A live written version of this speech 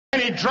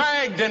And he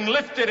dragged and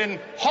lifted and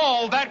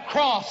hauled that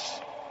cross.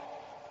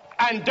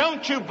 And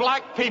don't you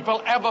black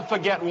people ever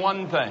forget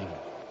one thing.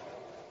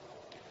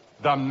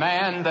 The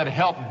man that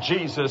helped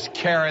Jesus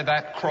carry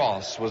that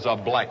cross was a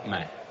black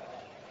man.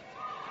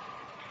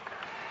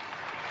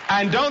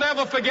 And don't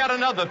ever forget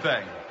another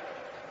thing.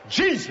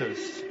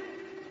 Jesus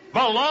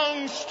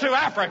belongs to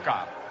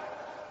Africa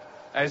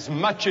as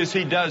much as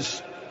he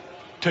does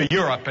to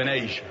Europe and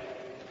Asia.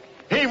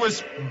 He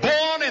was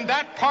born in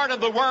that part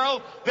of the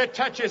world that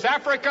touches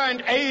Africa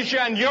and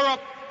Asia and Europe,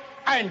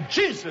 and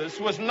Jesus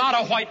was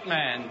not a white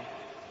man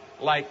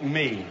like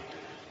me,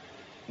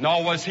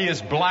 nor was he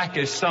as black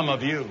as some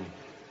of you.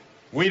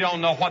 We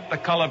don't know what the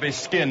color of his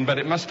skin, but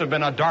it must have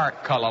been a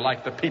dark color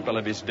like the people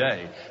of his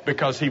day,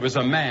 because he was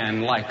a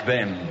man like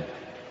them.